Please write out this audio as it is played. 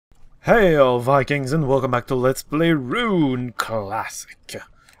Hey all Vikings, and welcome back to Let's Play Rune Classic.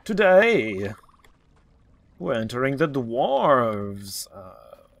 Today we're entering the dwarves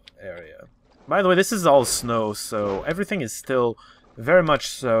area. By the way, this is all snow, so everything is still very much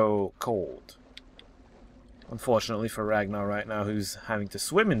so cold. Unfortunately for Ragnar right now, who's having to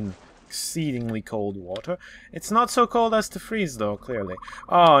swim in exceedingly cold water. It's not so cold as to freeze though, clearly.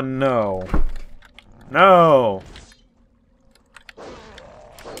 Oh no. No!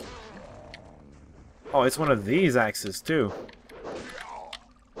 Oh, it's one of these axes, too.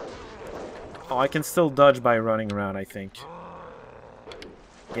 Oh, I can still dodge by running around, I think.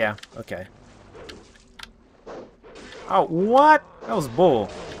 Yeah, okay. Oh, what? That was bull.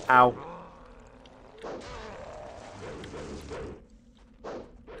 Ow.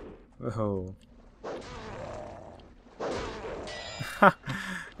 Oh.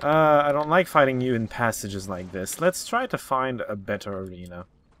 I don't like fighting you in passages like this. Let's try to find a better arena.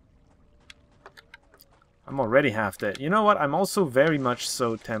 I'm already half dead. You know what? I'm also very much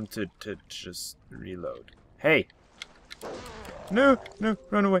so tempted to just reload. Hey! No! No!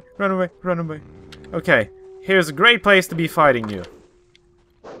 Run away! Run away! Run away! Okay. Here's a great place to be fighting you.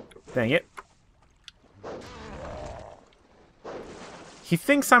 Dang it. He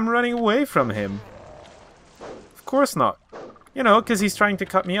thinks I'm running away from him. Of course not. You know, because he's trying to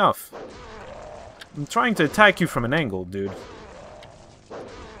cut me off. I'm trying to attack you from an angle, dude.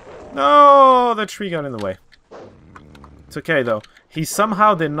 No, the tree got in the way. It's okay though. He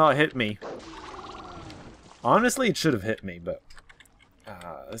somehow did not hit me. Honestly, it should have hit me, but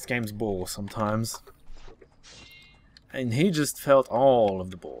this game's bull sometimes. And he just felt all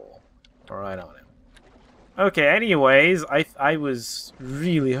of the bull right on him. Okay, anyways, I was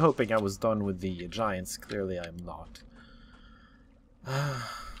really hoping I was done with the giants. Clearly, I'm not.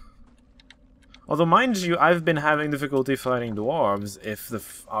 Although, mind you, I've been having difficulty fighting dwarves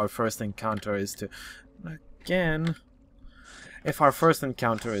if our first encounter is to... Again... If our first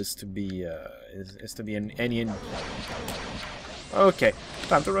encounter is to be, any... Okay,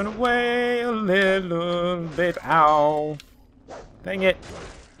 time to run away a little bit. Ow! Dang it!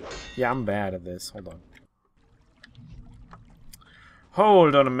 Yeah, I'm bad at this. Hold on.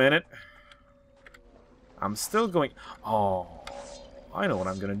 Hold on a minute. I'm still going... Oh... I know what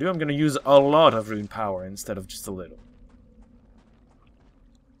I'm gonna do. I'm gonna use a lot of rune power instead of just a little.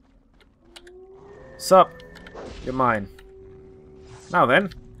 Sup? You're mine. Now then.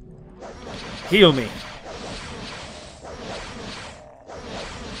 Heal me.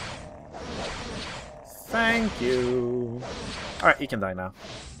 Thank you. Alright, you can die now.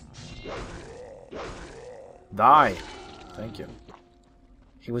 Die. Thank you.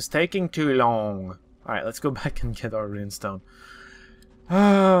 He was taking too long. Alright, let's go back and get our runestone.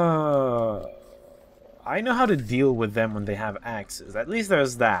 I know how to deal with them when they have axes. At least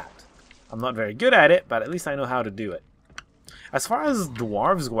there's that. I'm not very good at it, but at least I know how to do it. As far as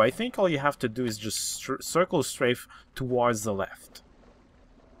dwarves go, I think all you have to do is just circle strafe towards the left.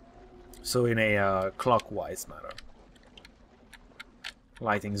 So in a clockwise manner.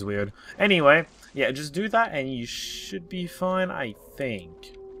 Lighting's weird. Anyway, yeah, just do that and you should be fine, I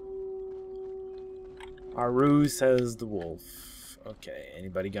think. Aru says the wolf. Okay,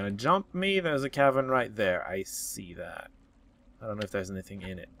 anybody gonna jump me? There's a cavern right there. I see that. I don't know if there's anything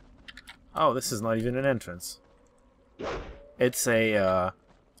in it. Oh, this is not even an entrance. It's a,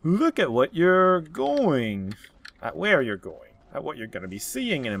 look at what you're going. At where you're going. At what you're gonna be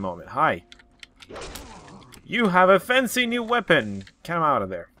seeing in a moment. Hi. You have a fancy new weapon. Come out of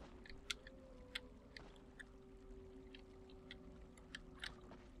there.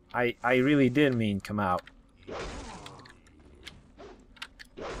 I really did mean come out.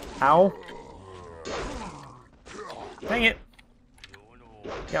 Ow. Dang it.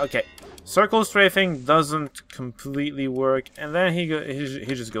 Yeah, okay. Circle strafing doesn't completely work, and then he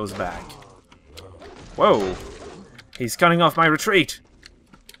just goes back. Whoa. He's cutting off my retreat.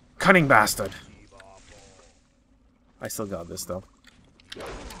 Cunning bastard. I still got this, though.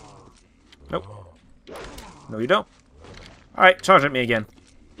 Nope. No, you don't. Alright, charge at me again.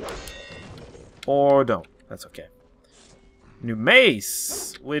 Or don't. That's okay. New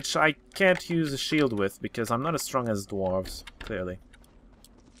mace, which I can't use a shield with because I'm not as strong as dwarves, clearly.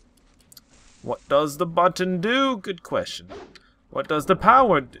 What does the button do? Good question. What does the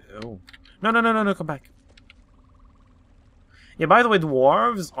power do? Oh. No, come back. Yeah, by the way,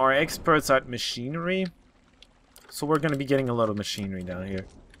 dwarves are experts at machinery, so we're going to be getting a lot of machinery down here.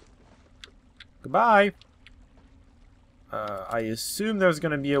 Goodbye. I assume there's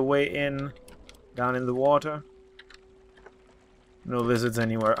going to be a way in down in the water. No lizards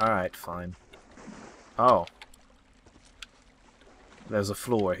anywhere. Alright, fine. Oh. There's a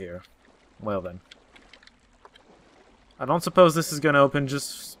floor here. Well then. I don't suppose this is gonna open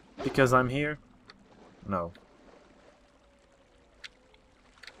just because I'm here? No.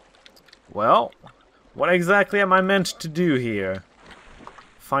 Well, what exactly am I meant to do here?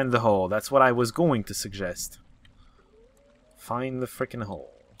 Find the hole. That's what I was going to suggest. Find the frickin'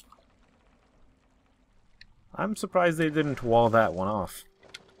 hole. I'm surprised they didn't wall that one off.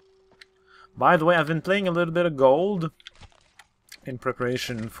 By the way, I've been playing a little bit of gold in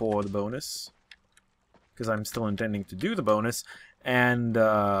preparation for the bonus, because I'm still intending to do the bonus, and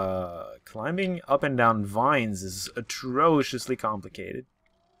climbing up and down vines is atrociously complicated.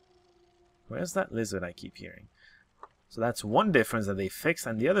 Where's that lizard I keep hearing? So that's one difference that they fixed,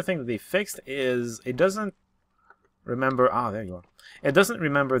 and the other thing that they fixed is it doesn't remember... Ah, there you are. It doesn't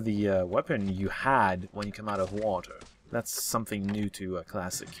remember the weapon you had when you come out of water. That's something new to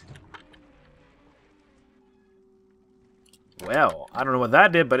Classic. Well, I don't know what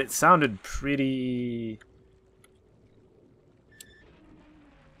that did, but it sounded pretty...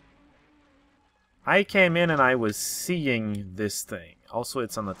 I came in and I was seeing this thing. Also,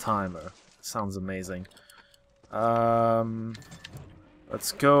 it's on the timer. It sounds amazing.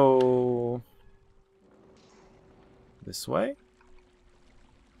 Let's go this way.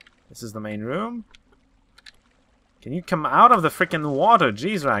 This is the main room. Can you come out of the freaking water?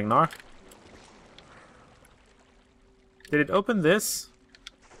 Jeez, Ragnar. Did it open this?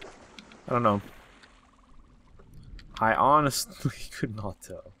 I don't know. I honestly could not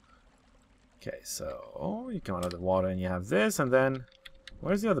tell. Okay, so you come out of the water and you have this, and then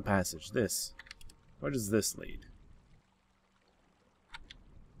where's the other passage? This. Where does this lead?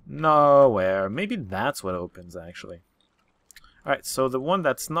 Nowhere. Maybe that's what opens, actually. Alright, so the one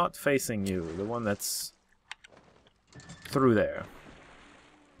that's not facing you, the one that's through there.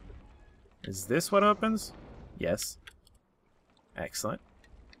 Is this what opens? Yes. Excellent.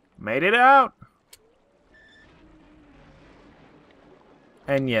 Made it out!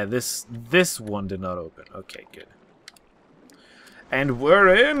 And yeah, this one did not open. Okay, good. And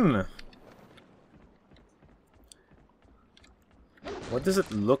we're in! What does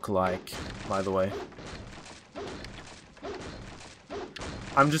it look like, by the way?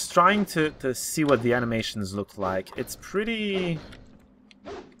 I'm just trying to see what the animations look like. It's pretty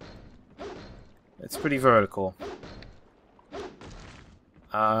vertical.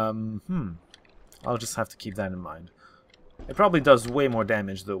 I'll just have to keep that in mind. It probably does way more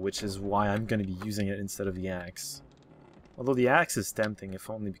damage, though, which is why I'm going to be using it instead of the axe. Although the axe is tempting, if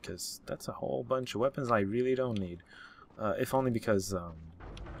only because that's a whole bunch of weapons I really don't need. If only because,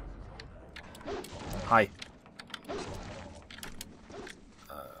 Hi.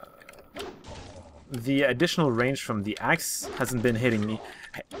 The additional range from the axe hasn't been hitting me,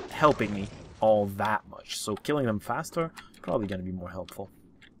 helping me all that much. So killing them faster, probably going to be more helpful.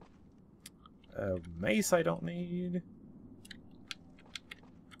 Mace I don't need.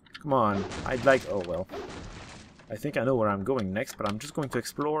 Come on, I'd like... Oh, well. I think I know where I'm going next, but I'm just going to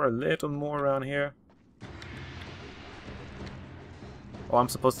explore a little more around here. Oh, I'm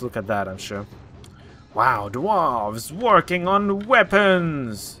supposed to look at that, I'm sure. Wow, dwarves working on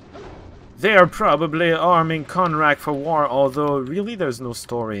weapons! They are probably arming Conrack for war, although really there's no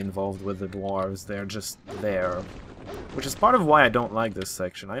story involved with the dwarves. They're just there. Which is part of why I don't like this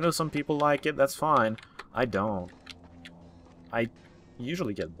section. I know some people like it, that's fine. I don't. I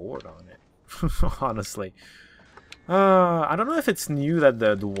usually get bored on it, honestly. I don't know if it's new that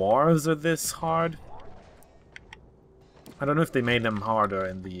the dwarves are this hard. I don't know if they made them harder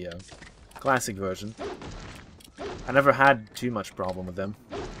in the classic version. I never had too much problem with them.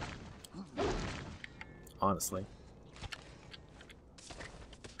 Honestly.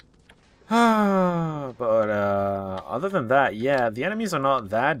 But other than that, yeah, the enemies are not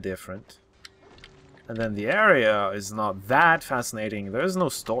that different. And then the area is not that fascinating. There's no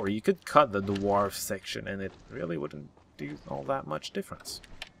story. You could cut the dwarf section and it really wouldn't do all that much difference.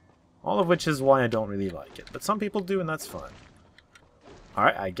 All of which is why I don't really like it. But some people do, and that's fine.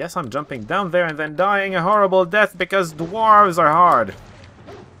 Alright, I guess I'm jumping down there and then dying a horrible death because dwarves are hard.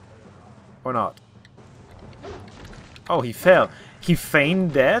 Or not. Oh, he fell. He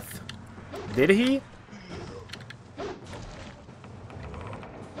feigned death? Did he?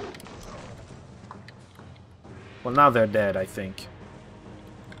 Well, now they're dead, I think.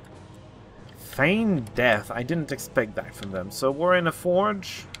 Feigned death. I didn't expect that from them. So we're in a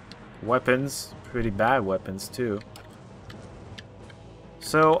forge. Weapons. Pretty bad weapons, too.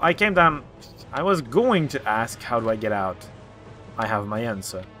 So I came down... I was going to ask, how do I get out? I have my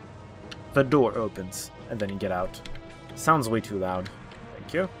answer. The door opens, and then you get out. Sounds way too loud.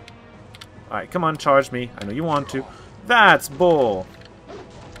 Thank you. Alright, come on, charge me. I know you want to. That's bull!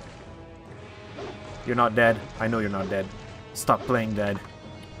 You're not dead. I know you're not dead. Stop playing dead.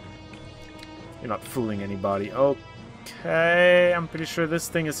 You're not fooling anybody. Okay, I'm pretty sure this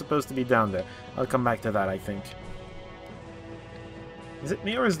thing is supposed to be down there. I'll come back to that, I think. Is it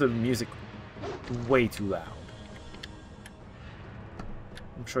me or is the music way too loud?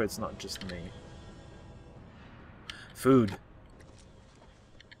 I'm sure it's not just me. Food.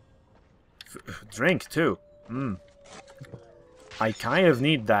 Drink, too. I kind of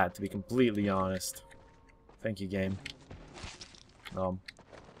need that, to be completely honest. Thank you, game. Can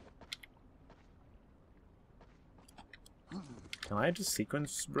I just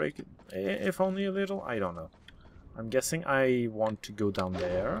sequence break it? If only a little? I don't know. I'm guessing I want to go down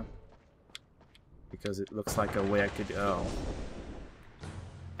there. Because it looks like a way I could... Oh.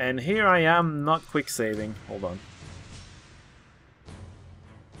 And here I am, not quick saving. Hold on.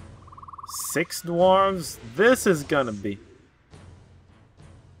 6 dwarves? This is gonna be...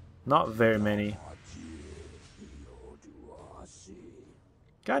 Not very many.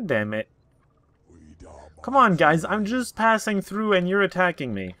 God damn it. Come on, guys, I'm just passing through and you're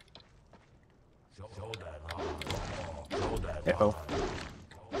attacking me. Uh-oh.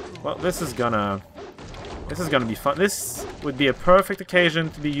 Well, this is gonna be fun. This would be a perfect occasion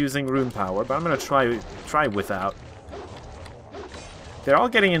to be using rune power, but I'm gonna try without. They're all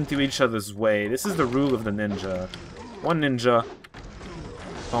getting into each other's way. This is the rule of the ninja. One ninja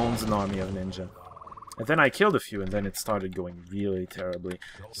owns an army of ninja. And then I killed a few, and then it started going really terribly.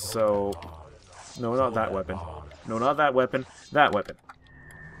 So... No, not that weapon. No, not that weapon. That weapon.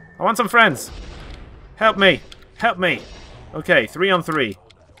 I want some friends! Help me! Help me! Okay, 3 on 3.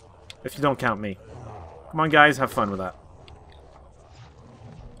 If you don't count me. Come on, guys, have fun with that.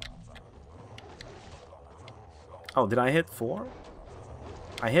 Oh, did I hit 4?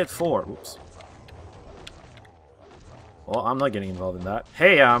 I hit 4. Oops. Well, I'm not getting involved in that.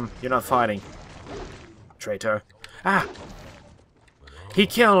 Hey, you're not fighting. Traitor. Ah! He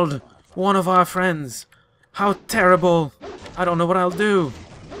killed one of our friends. How terrible. I don't know what I'll do.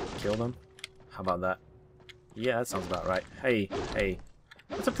 Kill them? How about that? Yeah, that sounds about right. Hey, hey.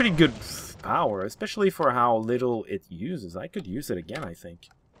 That's a pretty good power, especially for how little it uses. I could use it again, I think.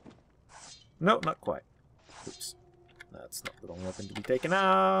 No, not quite. Oops. That's not the wrong weapon to be taken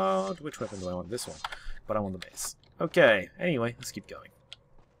out. Which weapon do I want? This one. But I want the base. Okay, anyway, let's keep going.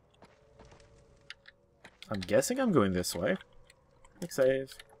 I'm guessing I'm going this way. Quick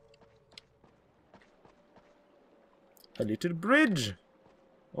save. I lead to the bridge!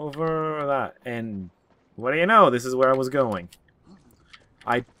 Over that. And what do you know? This is where I was going.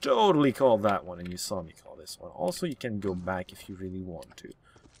 I totally called that one, and you saw me call this one. Also, you can go back if you really want to.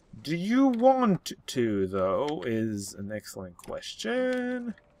 Do you want to, though, is an excellent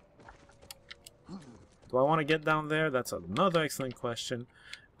question. Do I want to get down there? That's another excellent question.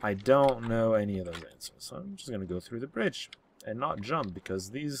 I don't know any of those answers, so I'm just going to go through the bridge and not jump, because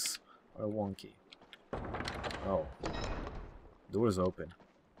these are wonky. Oh. Doors open.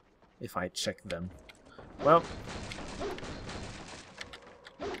 If I check them. Well.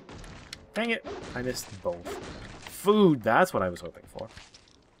 Dang it. I missed both. Food! That's what I was hoping for.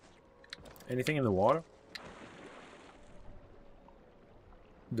 Anything in the water?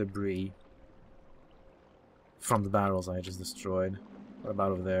 Debris. From the barrels I just destroyed. What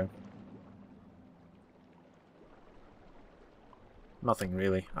about over there? Nothing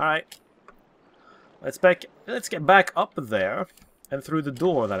really. Alright. Let's get back up there and through the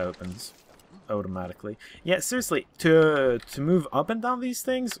door that opens automatically. Yeah, seriously, to move up and down these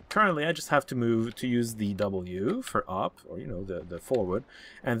things, currently I just have to use the W for up, or you know, the forward,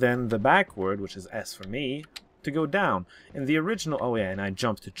 and then the backward, which is S for me, to go down. In the original, oh yeah, and I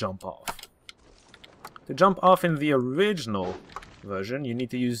jump to jump off. To jump off in the original version, you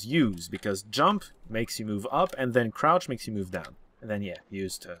need to use U's, because jump makes you move up, and then crouch makes you move down. And then, yeah,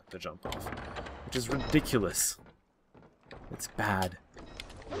 use to jump off. Which is ridiculous. It's bad.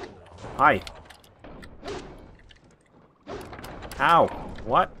 Hi. Ow.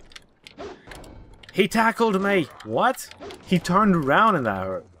 What? He tackled me. What? He turned around and that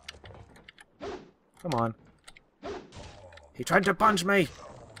hurt. Come on. He tried to punch me.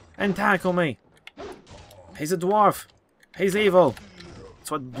 And tackle me. He's a dwarf. He's evil. That's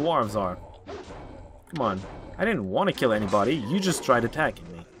what dwarves are. Come on. I didn't want to kill anybody. You just tried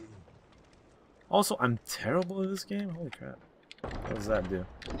attacking me. Also, I'm terrible at this game. Holy crap. What does that do?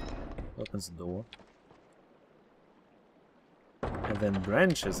 Opens the door. And then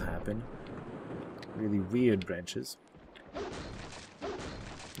branches happen. Really weird branches.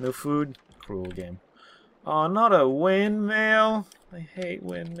 No food. Cruel game. Oh, not a windmill. I hate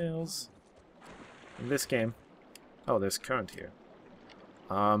windmills. In this game. Oh, there's current here.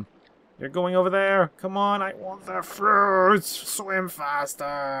 You're going over there. Come on, I want the fruits. Swim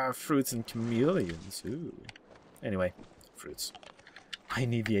faster. Fruits and chameleons. Ooh. Anyway, fruits. I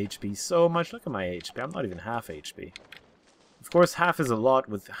need the HP so much. Look at my HP. I'm not even half HP. Of course, half is a lot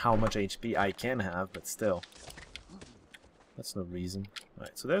with how much HP I can have, but still. That's no reason.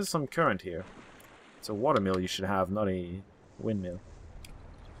 Alright, so there's some current here. It's a watermill you should have, not a windmill.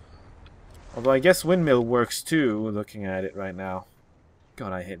 Although I guess windmill works too, looking at it right now.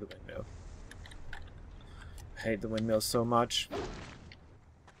 God, I hate the windmill. I hate the windmill so much.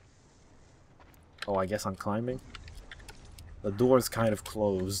 Oh, I guess I'm climbing. The door's kind of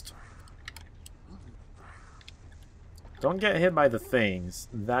closed. Don't get hit by the things.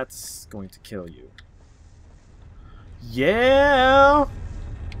 That's going to kill you. Yeah!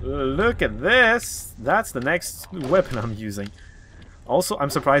 Look at this! That's the next weapon I'm using. Also,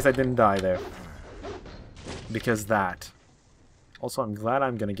 I'm surprised I didn't die there. Because that. Also, I'm glad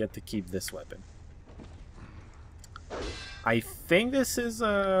I'm gonna get to keep this weapon. I think this is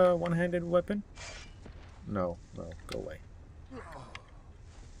a one-handed weapon. No, no, go away.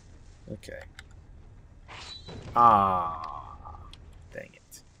 Okay. Ah, dang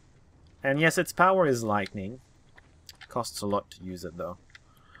it. And yes, its power is lightning. Costs a lot to use it, though.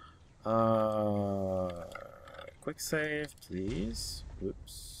 Quick save, please.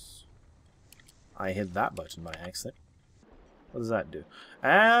 Whoops. I hit that button by accident. What does that do?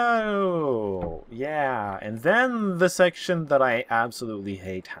 Oh, yeah. And then the section that I absolutely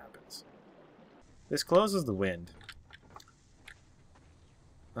hate happens. This closes the wind.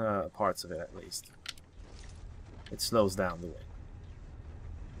 Parts of it, at least. It slows down the wind.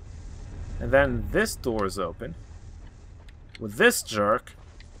 And then this door is open. With this jerk.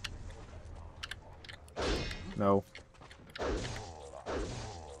 No.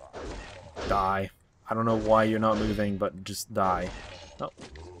 Die. I don't know why you're not moving, but just die. No.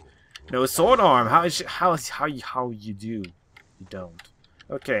 No sword arm. How you do? You don't.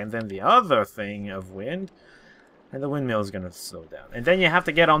 Okay, and then the other thing of wind, and the windmill is gonna slow down. And then you have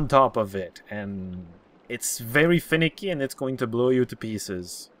to get on top of it, and it's very finicky, and it's going to blow you to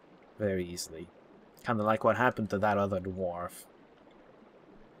pieces very easily. Kind of like what happened to that other dwarf.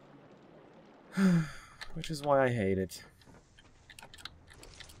 Which is why I hate it.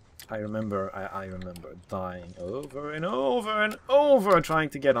 I remember dying over and over and over trying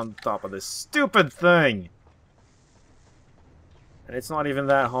to get on top of this stupid thing. And it's not even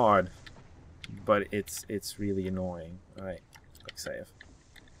that hard. But it's really annoying. Alright, quick save.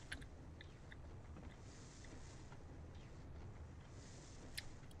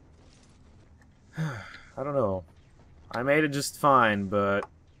 I don't know. I made it just fine, but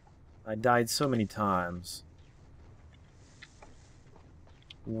I died so many times.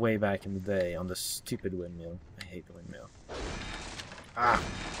 Way back in the day on the stupid windmill. I hate the windmill. Ah!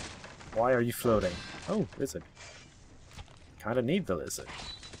 Why are you floating? Oh, lizard. Kinda need the lizard.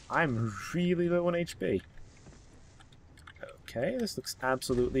 I'm really low on HP. Okay, this looks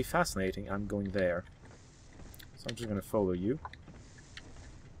absolutely fascinating. I'm going there. So I'm just gonna follow you.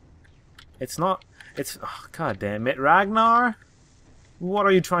 It's not... It's... Oh, God damn it. Ragnar? What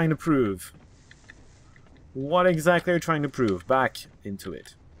are you trying to prove? What exactly are you trying to prove? Back into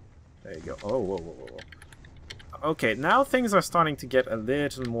it. There you go. Oh, whoa, whoa, whoa, whoa. Okay, now things are starting to get a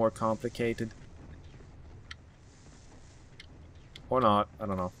little more complicated. Or not. I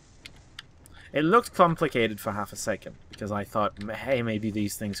don't know. It looked complicated for half a second. Because I thought, hey, maybe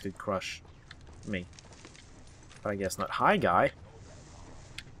these things could crush me. But I guess not. Hi, guy.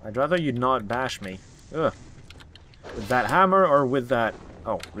 I'd rather you not bash me. Ugh. With that hammer or with that...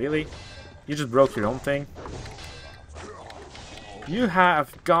 Oh, really? You just broke your own thing? You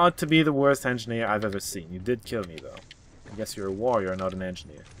have got to be the worst engineer I've ever seen. You did kill me, though. I guess you're a warrior, not an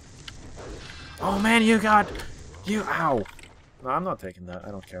engineer. Oh, man, you got... You... Ow. No, I'm not taking that. I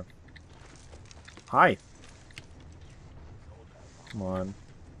don't care. Hi. Come on.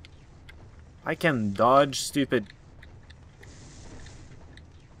 I can dodge, stupid...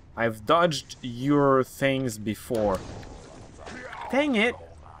 I've dodged your things before. Dang it!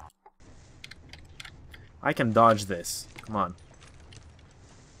 I can dodge this. Come on.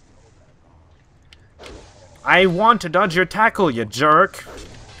 I want to dodge your tackle, you jerk!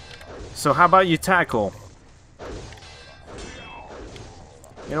 So how about you tackle?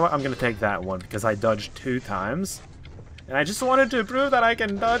 You know what? I'm gonna take that one because I dodged 2 times. And I just wanted to prove that I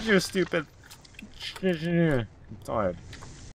can dodge your stupid... I'm tired.